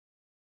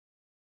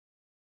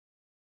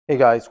Hey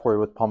guys, Corey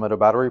with Palmetto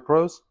Battery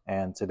Pros,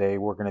 and today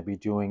we're going to be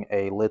doing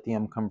a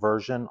lithium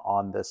conversion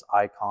on this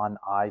Icon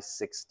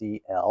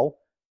i60L.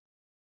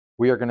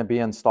 We are going to be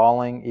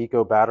installing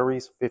Eco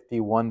Batteries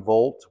 51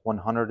 volt,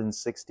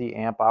 160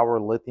 amp hour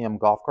lithium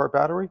golf cart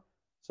battery.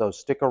 So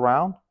stick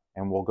around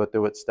and we'll go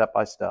through it step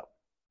by step.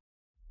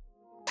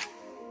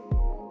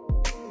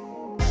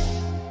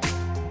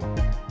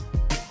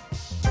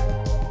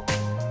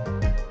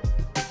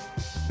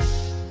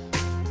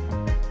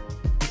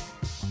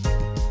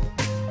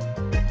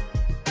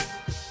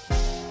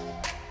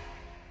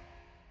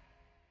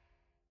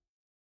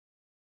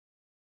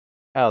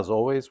 As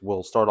always,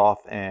 we'll start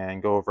off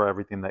and go over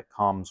everything that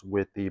comes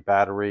with the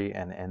battery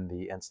and in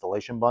the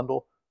installation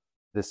bundle.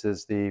 This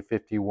is the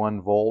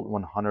 51 volt,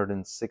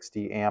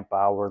 160 amp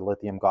hour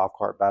lithium golf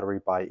cart battery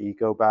by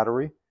Eco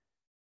Battery.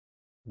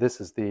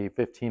 This is the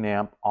 15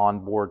 amp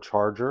onboard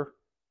charger,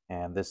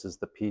 and this is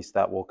the piece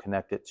that will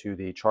connect it to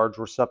the charge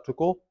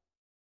receptacle.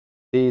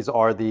 These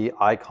are the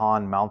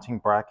Icon mounting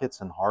brackets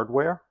and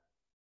hardware.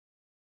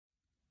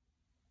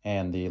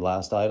 And the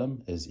last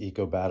item is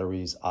Eco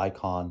Battery's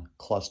Icon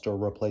cluster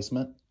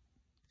replacement.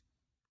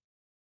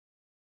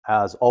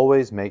 As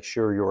always, make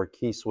sure your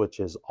key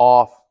switch is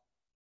off.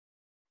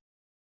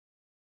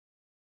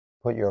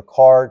 Put your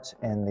cards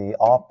in the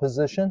off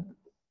position.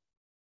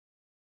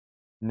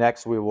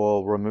 Next, we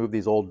will remove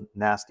these old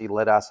nasty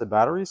lead acid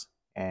batteries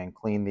and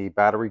clean the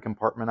battery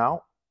compartment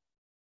out.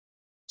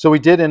 So we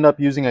did end up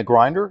using a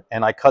grinder,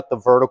 and I cut the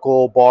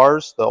vertical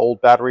bars, the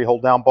old battery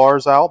hold down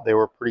bars out. They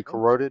were pretty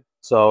corroded.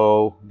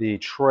 So the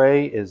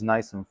tray is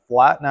nice and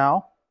flat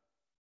now.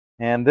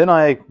 And then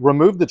I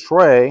removed the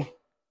tray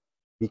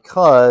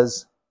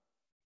because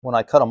when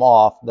I cut them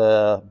off,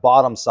 the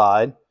bottom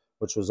side,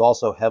 which was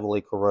also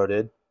heavily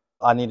corroded,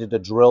 I needed to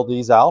drill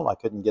these out. I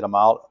couldn't get them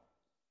out.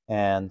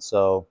 And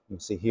so you can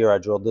see here, I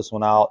drilled this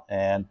one out,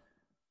 and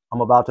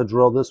I'm about to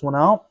drill this one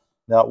out.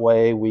 That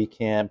way we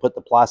can put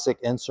the plastic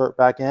insert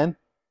back in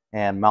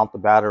and mount the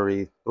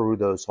battery through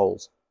those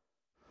holes.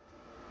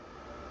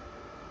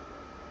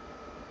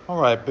 All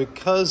right,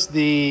 because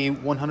the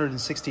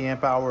 160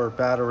 amp hour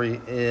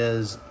battery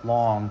is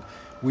long,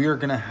 we are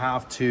gonna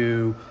have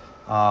to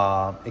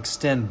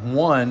extend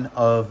one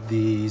of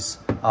these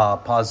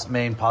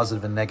main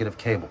positive and negative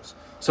cables.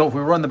 So if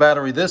we run the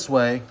battery this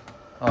way,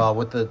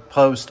 with the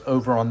post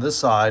over on this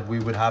side, we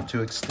would have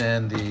to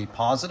extend the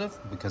positive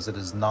because it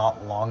is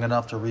not long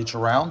enough to reach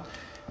around.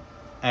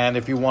 And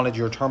if you wanted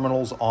your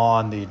terminals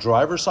on the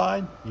driver's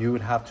side, you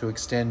would have to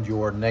extend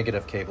your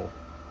negative cable.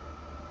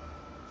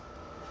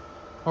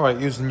 All right,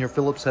 using your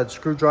Phillips head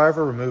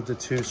screwdriver, remove the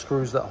two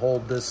screws that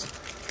hold this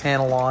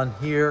panel on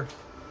here.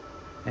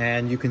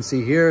 And you can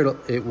see here,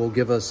 it will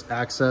give us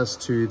access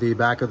to the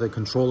back of the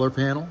controller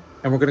panel.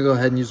 And we're gonna go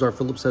ahead and use our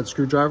Phillips head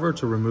screwdriver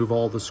to remove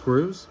all the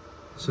screws.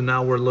 So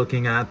now we're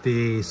looking at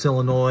the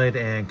solenoid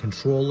and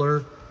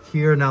controller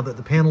here now that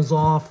the panel's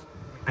off.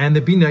 And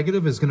the B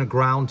negative is gonna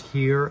ground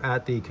here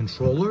at the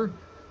controller.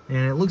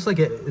 And it looks like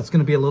it's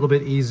gonna be a little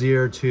bit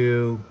easier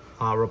to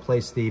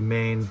replace the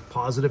main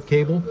positive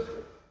cable.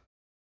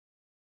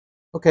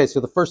 Okay, so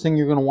the first thing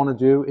you're gonna wanna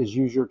do is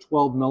use your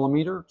 12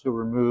 millimeter to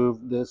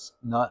remove this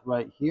nut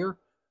right here.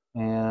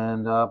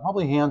 And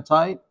probably hand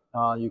tight.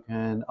 You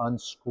can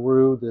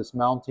unscrew this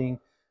mounting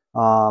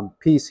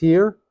piece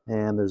here.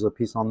 And there's a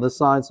piece on this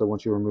side, so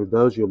once you remove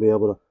those, you'll be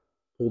able to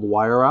pull the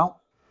wire out.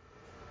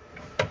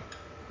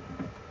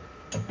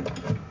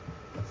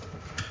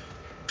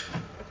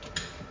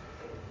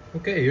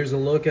 Okay, here's a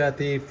look at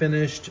the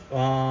finished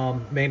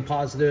main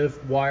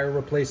positive wire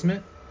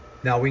replacement.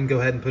 Now we can go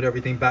ahead and put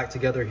everything back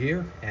together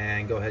here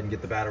and go ahead and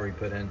get the battery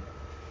put in.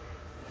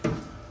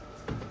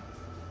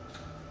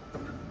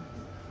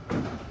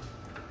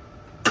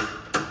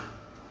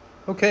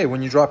 Okay,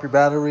 when you drop your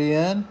battery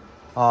in,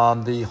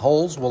 the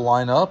holes will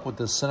line up with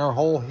the center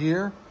hole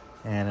here,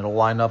 and it'll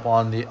line up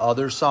on the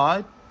other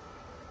side.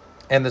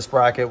 And this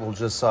bracket will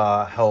just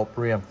help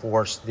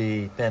reinforce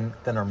the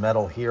thinner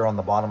metal here on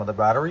the bottom of the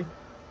battery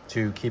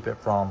to keep it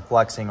from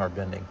flexing or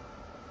bending.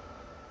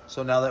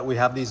 So now that we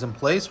have these in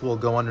place, we'll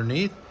go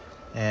underneath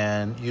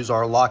and use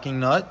our locking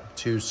nut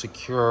to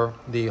secure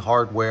the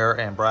hardware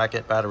and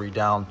bracket battery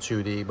down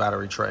to the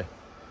battery tray.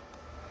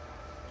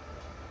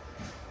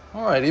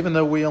 All right, even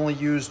though we only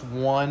used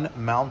one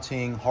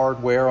mounting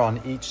hardware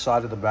on each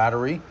side of the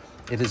battery,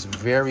 it is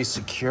very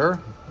secure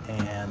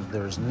and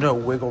there's no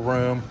wiggle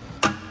room,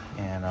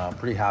 and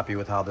pretty happy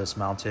with how this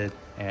mounted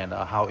and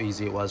how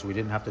easy it was. We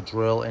didn't have to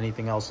drill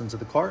anything else into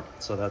the cart,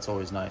 so that's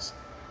always nice.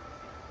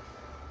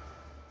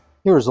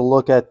 Here's a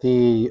look at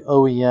the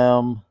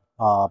OEM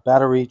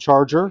battery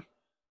charger.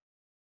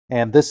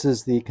 And this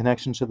is the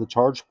connection to the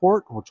charge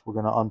port, which we're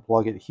gonna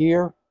unplug it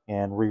here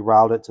and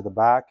reroute it to the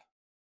back.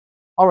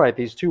 All right,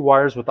 these two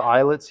wires with the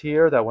eyelets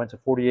here that went to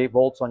 48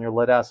 volts on your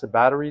lead acid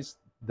batteries.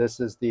 This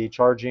is the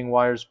charging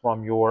wires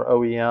from your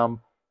OEM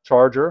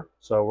charger.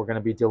 So we're going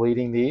to be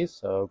deleting these.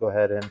 So go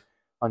ahead and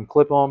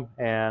unclip them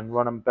and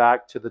run them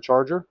back to the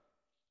charger.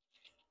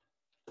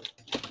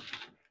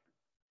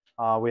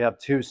 We have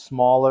two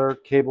smaller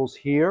cables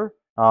here.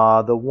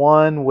 The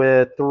one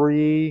with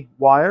 3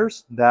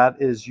 wires, that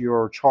is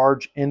your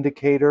charge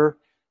indicator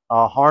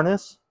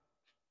harness.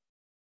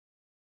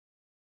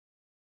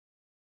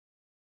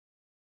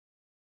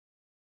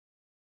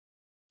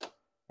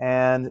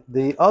 And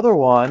the other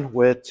one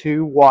with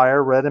 2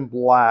 wire, red and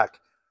black,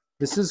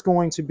 this is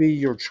going to be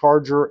your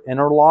charger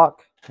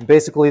interlock. And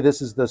basically,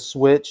 this is the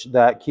switch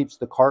that keeps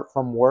the cart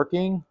from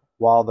working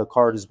while the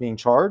cart is being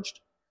charged.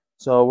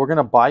 So we're going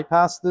to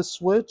bypass this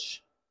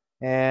switch,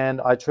 and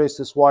I trace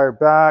this wire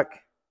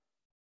back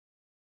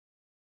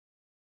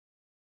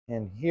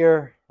in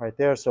here, right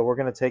there. So we're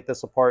going to take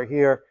this apart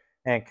here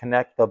and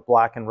connect the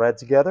black and red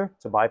together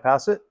to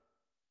bypass it.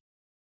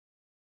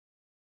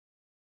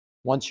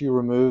 Once you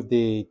remove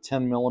the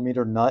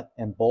 10mm nut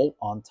and bolt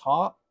on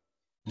top,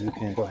 you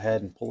can go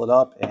ahead and pull it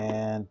up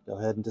and go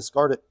ahead and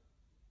discard it.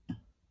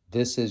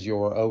 This is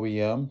your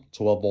OEM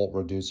 12-volt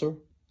reducer.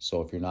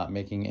 So if you're not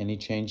making any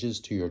changes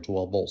to your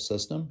 12-volt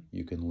system,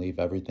 you can leave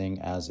everything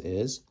as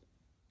is.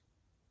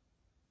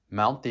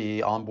 Mount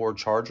the onboard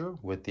charger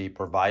with the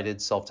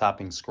provided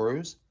self-tapping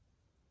screws.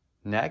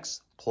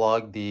 Next,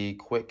 plug the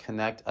quick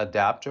connect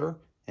adapter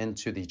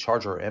into the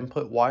charger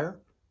input wire,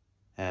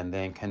 and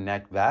then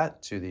connect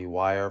that to the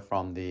wire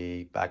from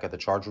the back of the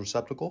charge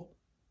receptacle.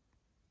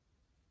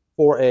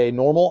 For a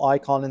normal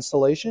i60L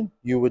installation,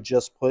 you would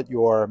just put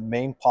your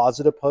main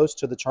positive post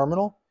to the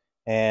terminal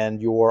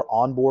and your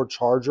onboard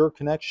charger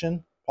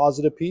connection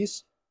positive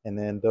piece, and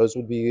then those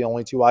would be the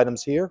only 2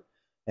 items here.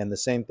 And the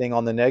same thing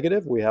on the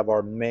negative. We have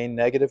our main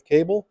negative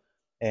cable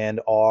and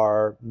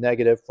our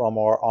negative from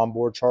our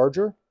onboard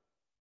charger.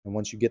 And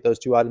once you get those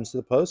 2 items to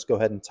the post, go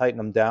ahead and tighten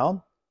them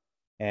down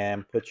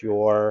and put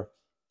your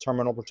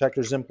terminal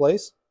protectors in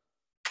place.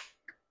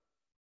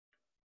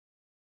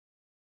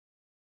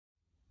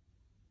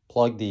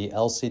 Plug the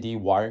LCD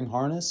wiring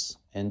harness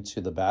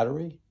into the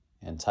battery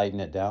and tighten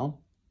it down.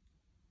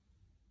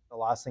 The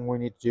last thing we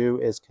need to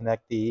do is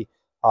connect the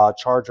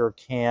charger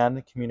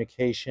CAN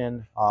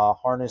communication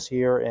harness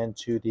here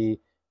into the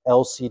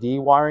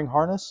LCD wiring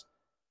harness.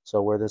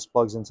 So where this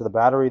plugs into the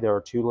battery, there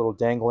are 2 little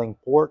dangling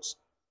ports,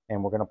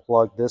 and we're going to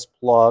plug this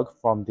plug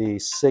from the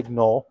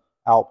signal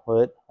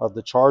output of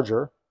the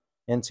charger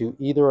into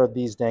either of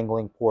these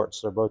dangling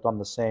ports. They're both on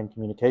the same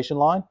communication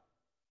line.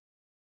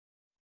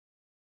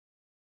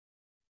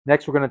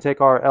 Next, we're going to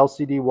take our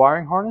LCD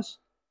wiring harness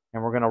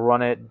and we're going to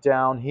run it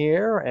down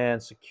here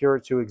and secure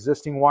it to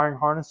existing wiring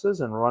harnesses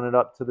and run it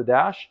up to the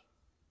dash.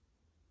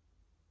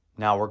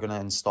 Now we're going to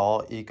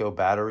install Eco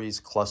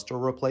Batteries cluster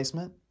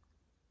replacement,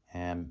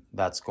 and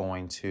that's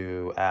going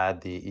to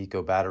add the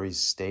Eco Batteries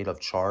state of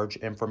charge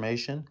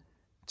information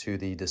to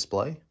the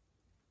display.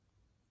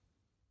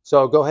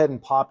 So go ahead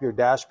and pop your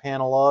dash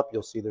panel up.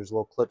 You'll see there's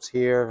little clips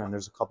here and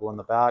there's a couple in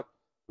the back.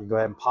 You can go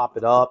ahead and pop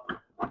it up.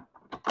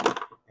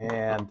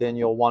 And then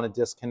you'll want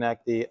to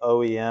disconnect the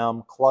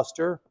OEM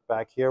cluster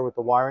back here with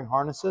the wiring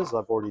harnesses.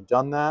 I've already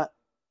done that.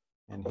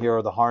 And here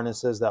are the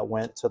harnesses that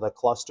went to the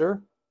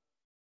cluster.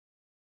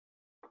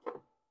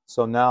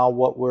 So now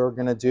what we're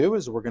going to do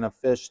is we're going to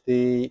fish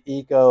the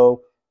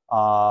Eco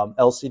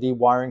LCD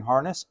wiring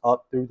harness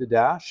up through the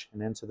dash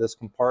and into this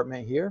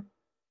compartment here.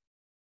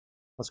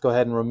 Let's go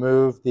ahead and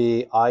remove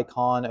the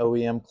i60L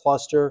OEM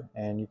cluster.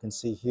 And you can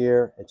see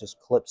here, it just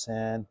clips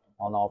in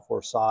on all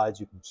 4 sides.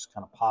 You can just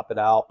kind of pop it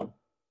out.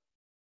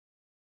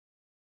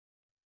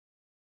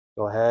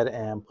 Go ahead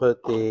and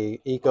put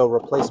the Eco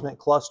replacement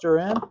cluster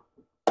in,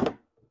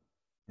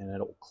 and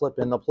it'll clip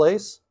into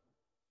place.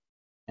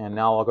 And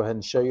now I'll go ahead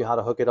and show you how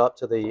to hook it up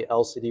to the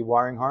LCD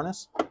wiring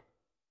harness.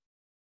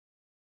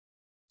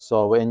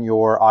 So in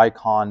your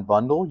Icon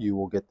bundle, you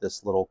will get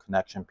this little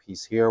connection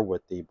piece here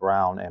with the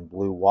brown and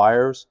blue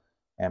wires.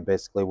 And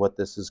basically what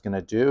this is going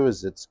to do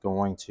is it's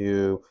going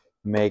to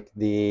make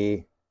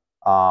the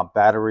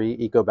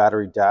Eco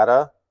battery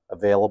data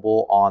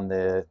available on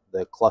the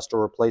cluster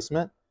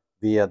replacement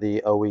via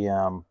the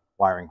OEM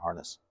wiring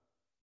harness.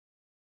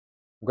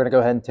 We're going to go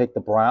ahead and take the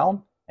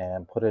brown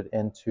and put it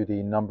into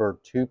the number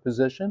 2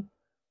 position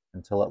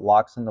until it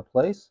locks into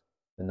place.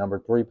 The number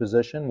 3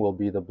 position will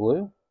be the blue.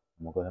 And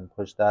we'll go ahead and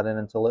push that in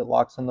until it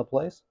locks into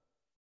place.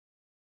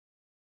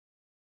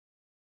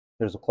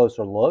 Here's a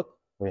closer look.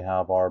 We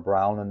have our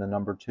brown in the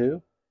number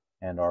 2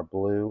 and our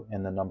blue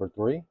in the number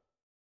 3.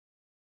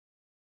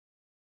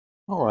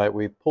 All right,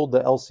 we've pulled the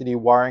LCD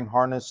wiring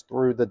harness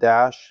through the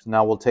dash.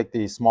 Now we'll take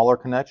the smaller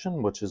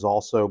connection, which is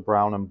also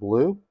brown and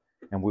blue,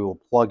 and we will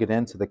plug it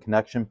into the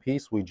connection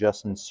piece we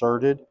just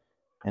inserted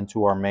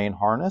into our main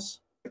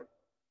harness.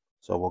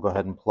 So we'll go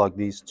ahead and plug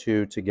these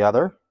 2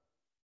 together.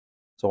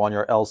 So on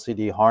your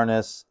LCD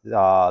harness,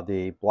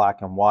 the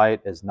black and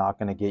white is not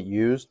going to get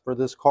used for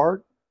this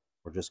cart.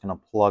 We're just going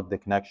to plug the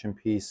connection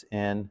piece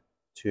in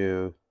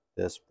to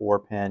this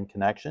 4-pin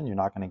connection. You're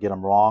not going to get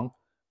them wrong.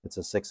 It's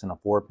a 6 and a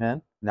 4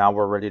 pin. Now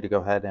we're ready to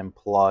go ahead and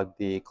plug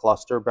the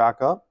cluster back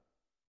up.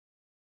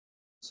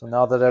 So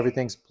now that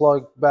everything's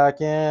plugged back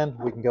in,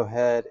 we can go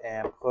ahead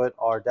and put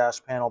our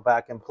dash panel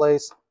back in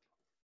place.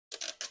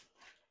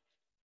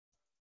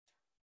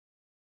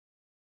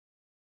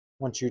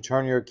 Once you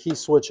turn your key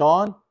switch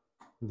on,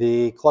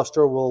 The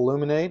cluster will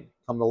illuminate,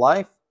 come to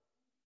life.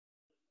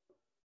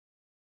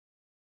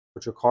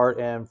 Put your cart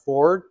in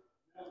forward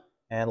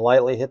and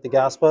lightly hit the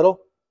gas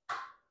pedal.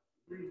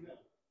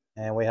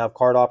 And we have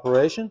cart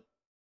operation.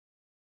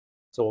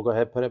 So we'll go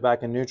ahead and put it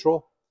back in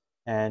neutral.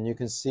 And you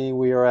can see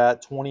we are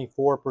at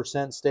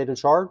 24% state of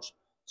charge.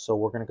 So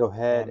we're going to go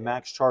ahead and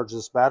max charge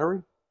this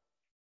battery.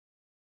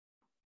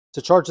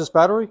 To charge this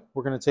battery,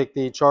 we're going to take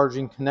the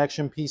charging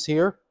connection piece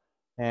here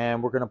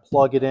and we're going to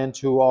plug it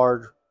into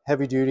our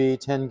heavy duty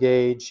 10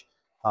 gauge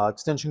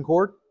extension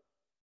cord.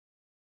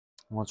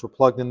 And once we're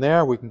plugged in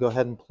there, we can go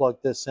ahead and plug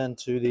this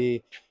into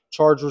the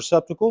charge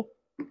receptacle.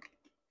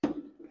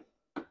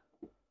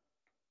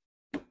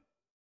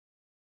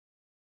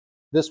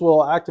 This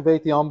will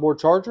activate the onboard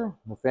charger.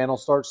 The fan will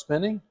start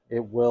spinning.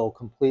 It will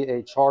complete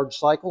a charge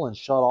cycle and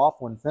shut off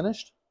when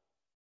finished.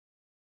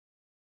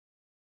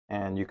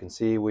 And you can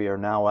see we are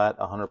now at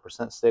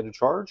 100% state of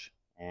charge.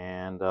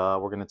 And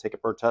we're going to take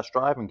it for a test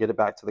drive and get it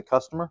back to the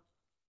customer.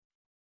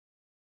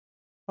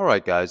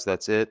 Alright guys,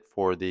 that's it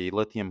for the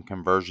lithium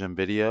conversion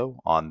video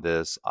on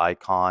this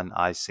Icon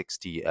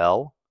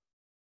i60L.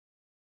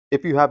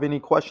 If you have any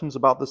questions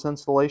about this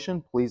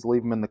installation, please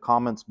leave them in the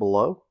comments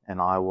below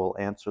and I will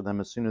answer them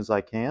as soon as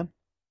I can.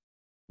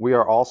 We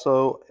are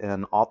also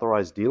an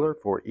authorized dealer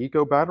for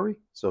Eco Battery,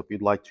 so if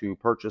you'd like to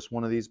purchase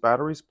one of these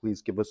batteries,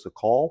 please give us a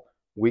call.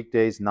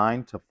 Weekdays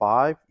 9 to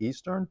 5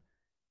 Eastern.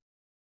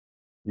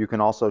 You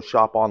can also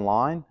shop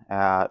online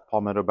at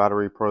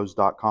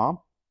palmettobatterypros.com.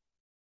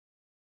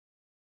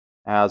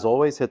 As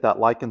always, hit that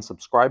like and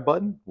subscribe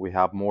button. We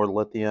have more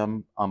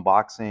lithium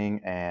unboxing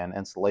and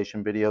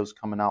installation videos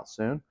coming out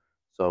soon.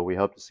 So we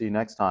hope to see you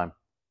next time.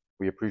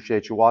 We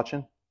appreciate you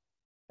watching.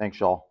 Thanks,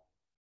 y'all.